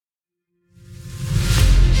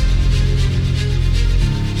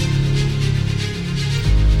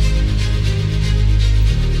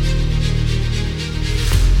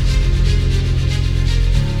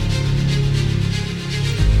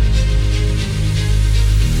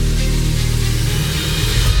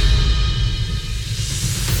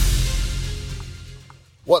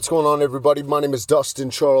What's going on, everybody? My name is Dustin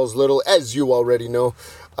Charles Little. As you already know,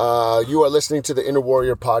 you are listening to the Inner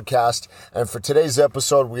Warrior podcast. And for today's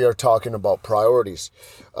episode, we are talking about priorities.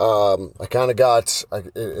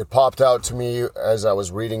 It popped out to me as I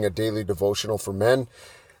was reading a daily devotional for men,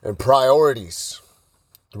 and priorities.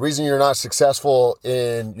 The reason you're not successful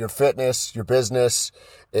in your fitness, your business,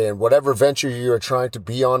 and whatever venture you are trying to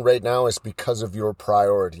be on right now is because of your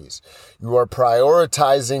priorities. You are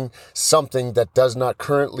prioritizing something that does not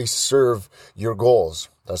currently serve your goals.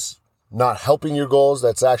 That's not helping your goals.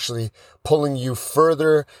 That's actually pulling you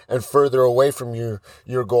further and further away from your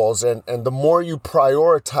goals. And the more you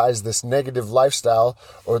prioritize this negative lifestyle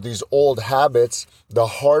or these old habits, the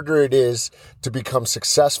harder it is to become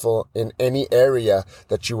successful in any area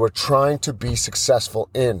that you are trying to be successful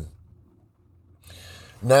in.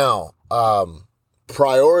 Now,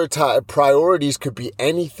 priorities could be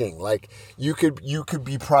anything. Like you could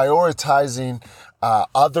be prioritizing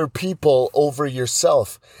other people over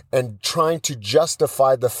yourself and trying to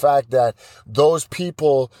justify the fact that those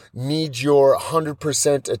people need your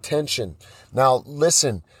 100% attention. Now,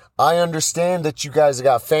 listen, I understand that you guys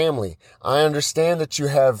got family. I understand that you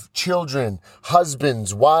have children,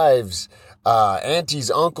 husbands, wives,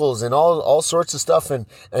 aunties, uncles, and all sorts of stuff. And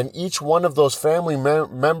each one of those family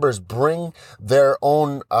members bring their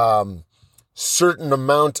own certain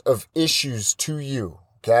amount of issues to you.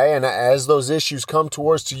 Okay. And as those issues come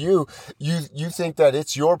towards to you, you think that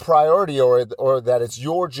it's your priority or that it's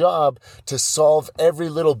your job to solve every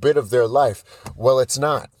little bit of their life. Well, it's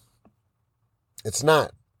not. It's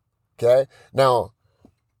not. Okay. Now,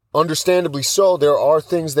 understandably so, there are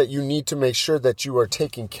things that you need to make sure that you are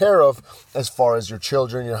taking care of as far as your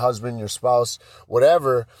children, your husband, your spouse,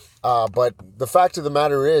 whatever. But the fact of the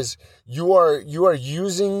matter is you are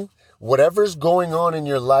using whatever's going on in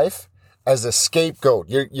your life as a scapegoat.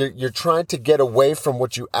 You're trying to get away from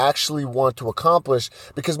what you actually want to accomplish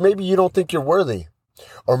because maybe you don't think you're worthy.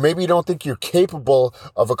 Or maybe you don't think you're capable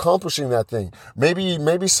of accomplishing that thing.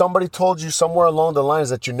 Maybe somebody told you somewhere along the lines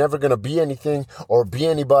that you're never going to be anything or be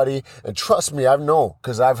anybody. And trust me, I know,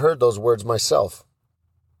 because I've heard those words myself.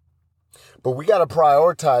 But we got to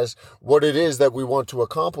prioritize what it is that we want to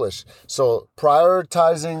accomplish. So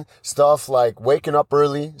prioritizing stuff like waking up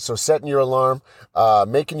early, so setting your alarm,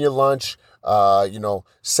 making your lunch,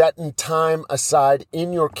 setting time aside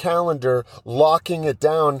in your calendar, locking it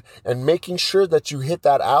down, and making sure that you hit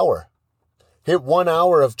that hour. Hit 1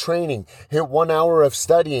 hour of training, hit 1 hour of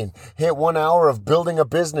studying, hit 1 hour of building a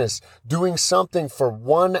business, doing something for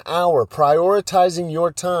 1 hour, prioritizing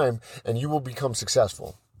your time, and you will become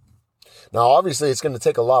successful. Now, obviously, it's going to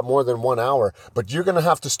take a lot more than 1 hour, but you're going to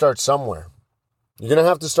have to start somewhere. You're going to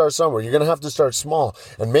have to start somewhere. You're going to have to start small.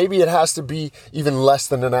 And maybe it has to be even less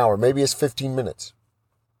than an hour. Maybe it's 15 minutes.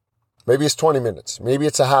 Maybe it's 20 minutes. Maybe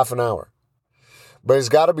it's a half an hour. But it's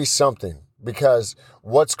got to be something because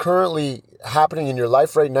what's currently happening in your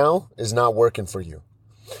life right now is not working for you.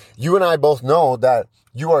 You and I both know that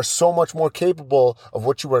you are so much more capable of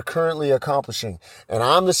what you are currently accomplishing. And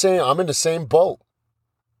I'm in the same boat.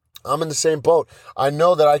 I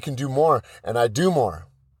know that I can do more and I do more.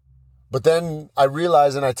 But then I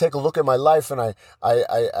realize and I take a look at my life and I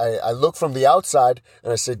look from the outside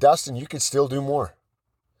and I say, Dustin, you could still do more.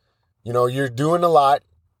 You know, you're doing a lot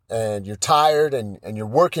and you're tired and you're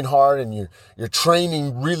working hard and you're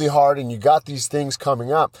training really hard and you got these things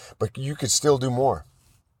coming up, but you could still do more.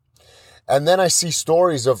 And then I see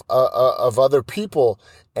stories of other people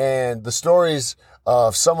and the stories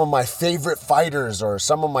of some of my favorite fighters or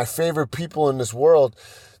some of my favorite people in this world.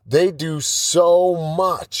 They do so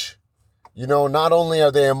much. You know, not only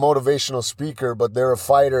are they a motivational speaker, but they're a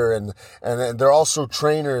fighter and they're also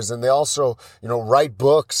trainers and they also, write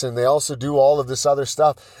books and they also do all of this other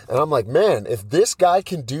stuff. And I'm like, man, if this guy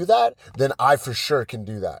can do that, then I for sure can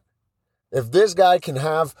do that. If this guy can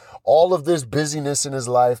have all of this busyness in his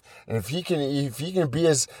life, and if he can be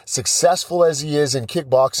as successful as he is in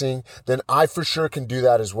kickboxing, then I for sure can do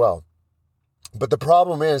that as well. But the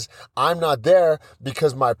problem is I'm not there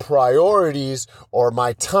because my priorities or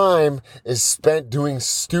my time is spent doing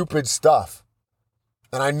stupid stuff.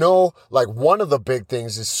 And I know like one of the big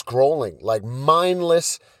things is scrolling, like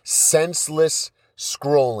mindless, senseless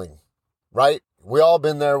scrolling, right? We all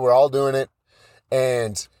been there. We're all doing it.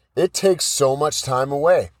 And it takes so much time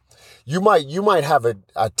away. You might have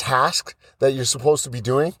a task that you're supposed to be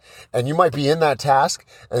doing, and you might be in that task,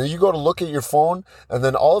 and you go to look at your phone, and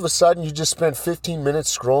then all of a sudden you just spent 15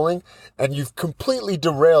 minutes scrolling, and you've completely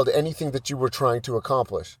derailed anything that you were trying to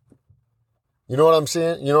accomplish. You know what I'm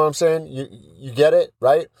saying? You get it,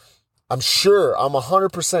 right? I'm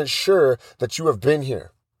 100% sure that you have been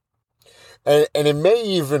here. And it may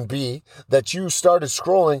even be that you started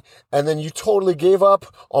scrolling and then you totally gave up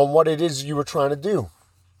on what it is you were trying to do.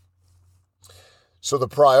 So the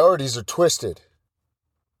priorities are twisted.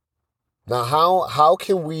 Now, how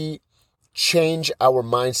can we change our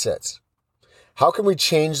mindsets? How can we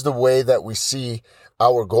change the way that we see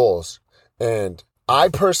our goals? And I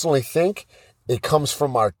personally think it comes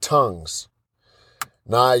from our tongues.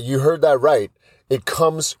 Now, you heard that right. It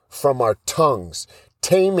comes from our tongues.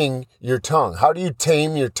 Taming your tongue. How do you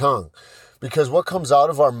tame your tongue? Because what comes out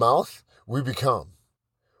of our mouth, we become.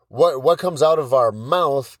 What comes out of our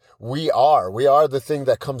mouth, we are. We are the thing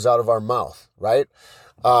that comes out of our mouth, right?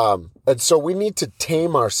 And so we need to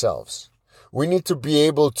tame ourselves. We need to be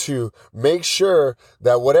able to make sure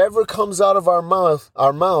that whatever comes out of our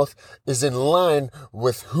mouth is in line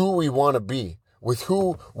with who we want to be, with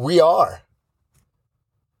who we are.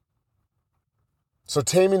 So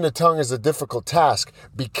taming the tongue is a difficult task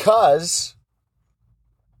because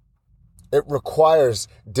it requires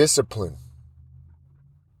discipline.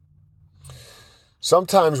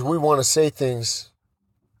 Sometimes we want to say things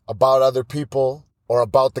about other people or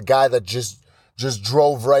about the guy that just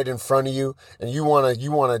drove right in front of you, and you want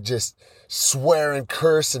to just swear and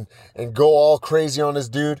curse and go all crazy on this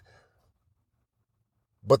dude.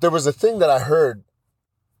 But there was a thing that I heard.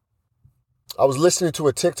 I was listening to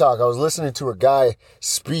a TikTok. I was listening to a guy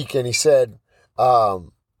speak, and he said, I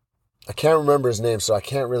can't remember his name, so I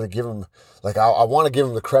can't really give him, I want to give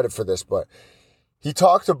him the credit for this, but he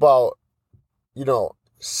talked about,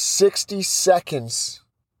 60 seconds,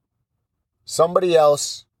 somebody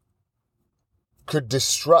else could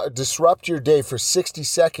disrupt your day for 60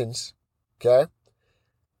 seconds, okay?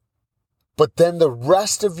 But then the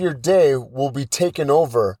rest of your day will be taken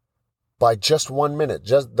over by just 1 minute,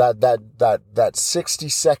 just that 60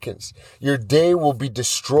 seconds. Your day will be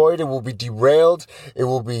destroyed. It will be derailed. It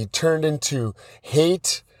will be turned into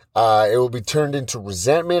hate. It will be turned into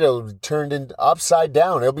resentment. It will be turned upside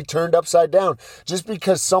down. It'll be turned upside down just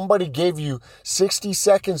because somebody gave you 60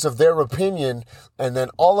 seconds of their opinion, and then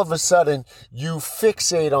all of a sudden you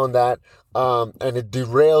fixate on that, and it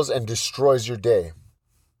derails and destroys your day.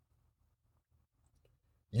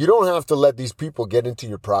 You don't have to let these people get into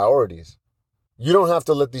your priorities. You don't have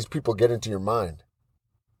to let these people get into your mind.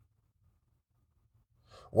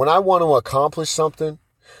 When I want to accomplish something,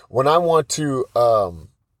 when I want to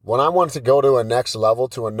go to a next level,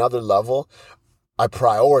 to another level, I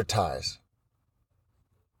prioritize.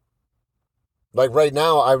 Like right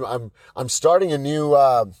now, I'm starting a new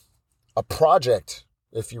a project,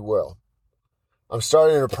 if you will. I'm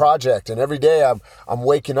starting a project, and every day I'm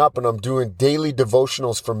waking up and I'm doing daily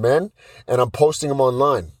devotionals for men, and I'm posting them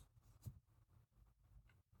online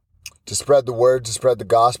to spread the word, to spread the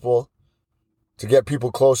gospel, to get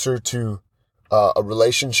people closer to a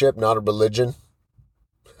relationship, not a religion.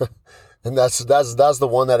 And that's the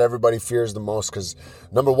one that everybody fears the most, because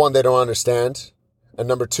number one, they don't understand, and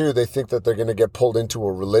number two, they think that they're going to get pulled into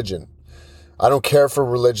a religion. I don't care for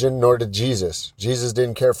religion, nor did Jesus. Jesus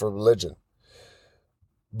didn't care for religion.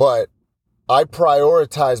 But I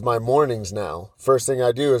prioritize my mornings now. First thing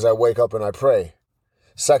I do is I wake up and I pray.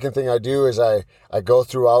 Second thing I do is I go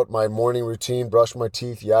throughout my morning routine, brush my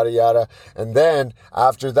teeth, yada, yada. And then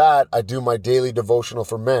after that, I do my daily devotional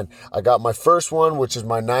for men. I got my first one, which is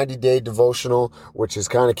my 90-day devotional, which is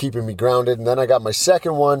kind of keeping me grounded. And then I got my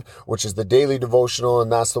second one, which is the daily devotional, and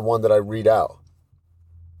that's the one that I read out.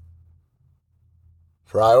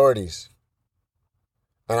 Priorities.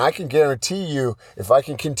 And I can guarantee you, if I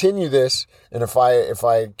can continue this, and if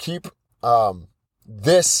I keep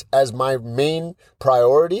this as my main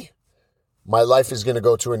priority, my life is going to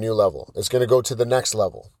go to a new level. It's going to go to the next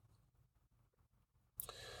level.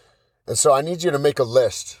 And so I need you to make a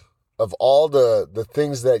list of all the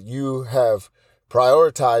things that you have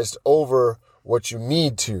prioritized over what you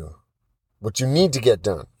need to get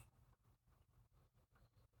done.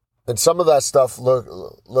 And some of that stuff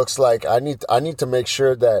looks like I need to make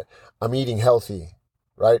sure that I'm eating healthy,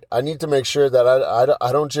 right? I need to make sure that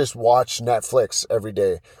I don't just watch Netflix every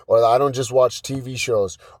day, or I don't just watch TV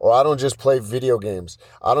shows, or I don't just play video games.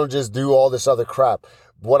 I don't just do all this other crap.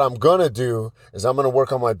 What I'm going to do is I'm going to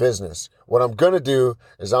work on my business. What I'm going to do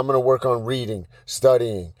is I'm going to work on reading,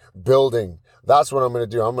 studying, building. That's what I'm going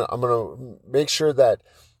to do. I'm going to make sure that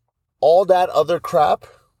all that other crap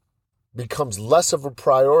becomes less of a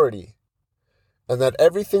priority, and that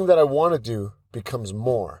everything that I want to do becomes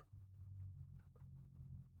more.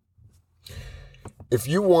 If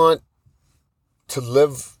you want to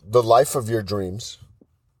live the life of your dreams,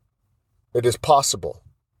 it is possible.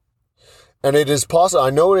 And it is possible. I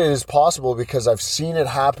know it is possible because I've seen it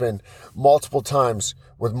happen multiple times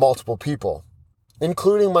with multiple people,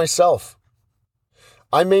 including myself.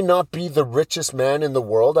 I may not be the richest man in the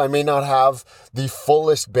world. I may not have the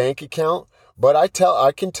fullest bank account, but I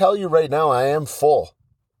can tell you right now, I am full.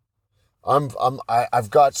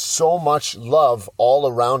 I've got so much love all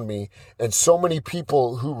around me and so many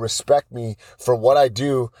people who respect me for what I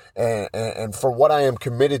do and for what I am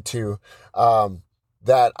committed to,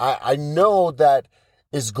 that I know that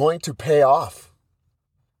is going to pay off.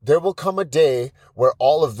 There will come a day where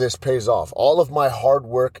all of this pays off. All of my hard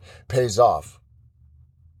work pays off.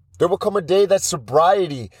 There will come a day that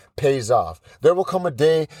sobriety pays off. There will come a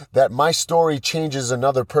day that my story changes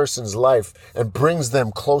another person's life and brings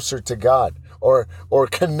them closer to God or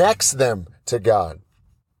connects them to God.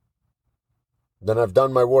 Then I've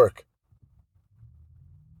done my work.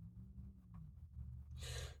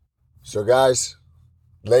 So guys,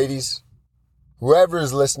 ladies, whoever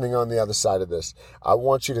is listening on the other side of this, I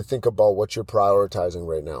want you to think about what you're prioritizing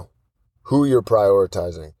right now, who you're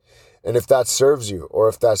prioritizing. And if that serves you, or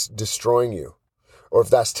if that's destroying you, or if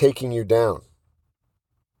that's taking you down.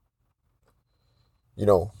 You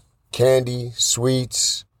know, candy,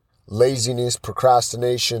 sweets, laziness,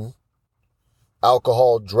 procrastination,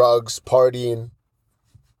 alcohol, drugs, partying,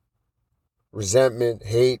 resentment,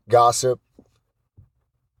 hate, gossip.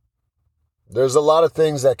 There's a lot of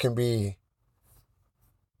things that can be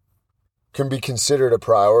considered a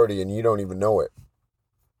priority and you don't even know it.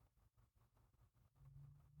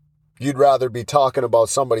 You'd rather be talking about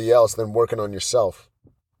somebody else than working on yourself.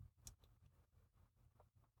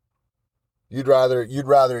 You'd rather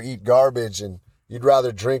eat garbage and you'd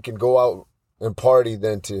rather drink and go out and party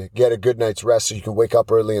than to get a good night's rest so you can wake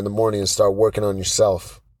up early in the morning and start working on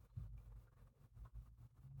yourself.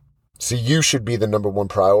 See, you should be the number one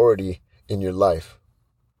priority in your life.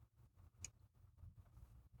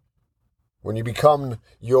 When you become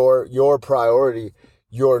your priority,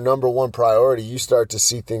 your number one priority, you start to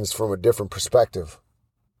see things from a different perspective.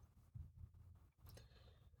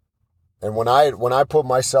 And when I put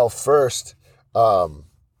myself first, I'm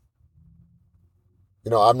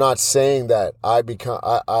not saying that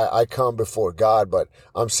I come before God, but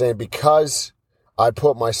I'm saying because I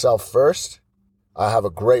put myself first, I have a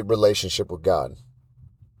great relationship with God.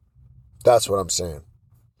 That's what I'm saying.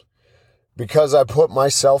 Because I put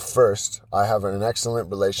myself first, I have an excellent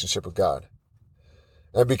relationship with God.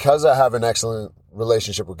 And because I have an excellent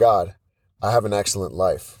relationship with God, I have an excellent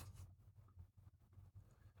life.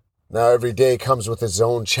 Now, every day comes with its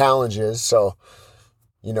own challenges. So,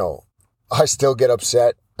 I still get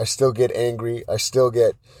upset. I still get angry. I still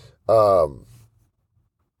get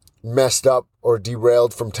messed up or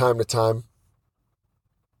derailed from time to time.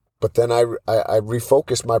 But then I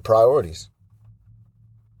refocus my priorities.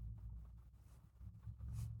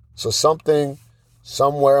 So something,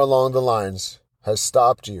 somewhere along the lines, has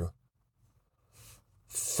stopped you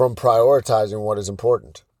from prioritizing what is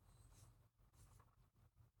important.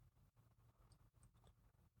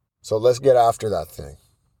 So let's get after that thing.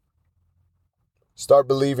 Start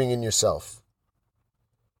believing in yourself.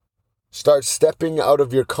 Start stepping out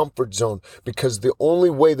of your comfort zone, because the only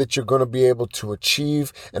way that you're going to be able to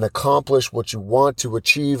achieve and accomplish what you want to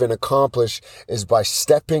achieve and accomplish is by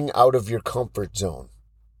stepping out of your comfort zone.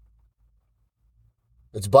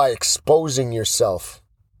 It's by exposing yourself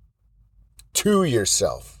to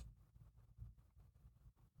yourself.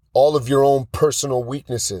 All of your own personal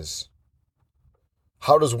weaknesses.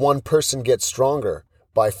 How does one person get stronger?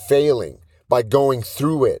 By failing, by going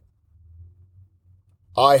through it.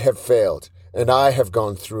 I have failed and I have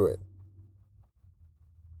gone through it.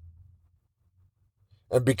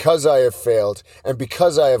 And because I have failed and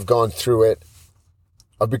because I have gone through it,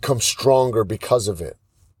 I've become stronger because of it.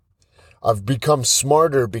 I've become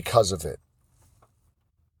smarter because of it.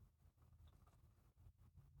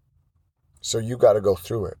 So you got to go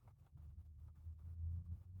through it.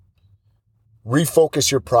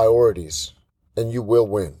 Refocus your priorities and you will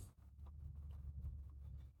win.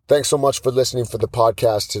 Thanks so much for listening for the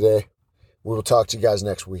podcast today. We will talk to you guys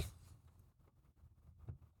next week.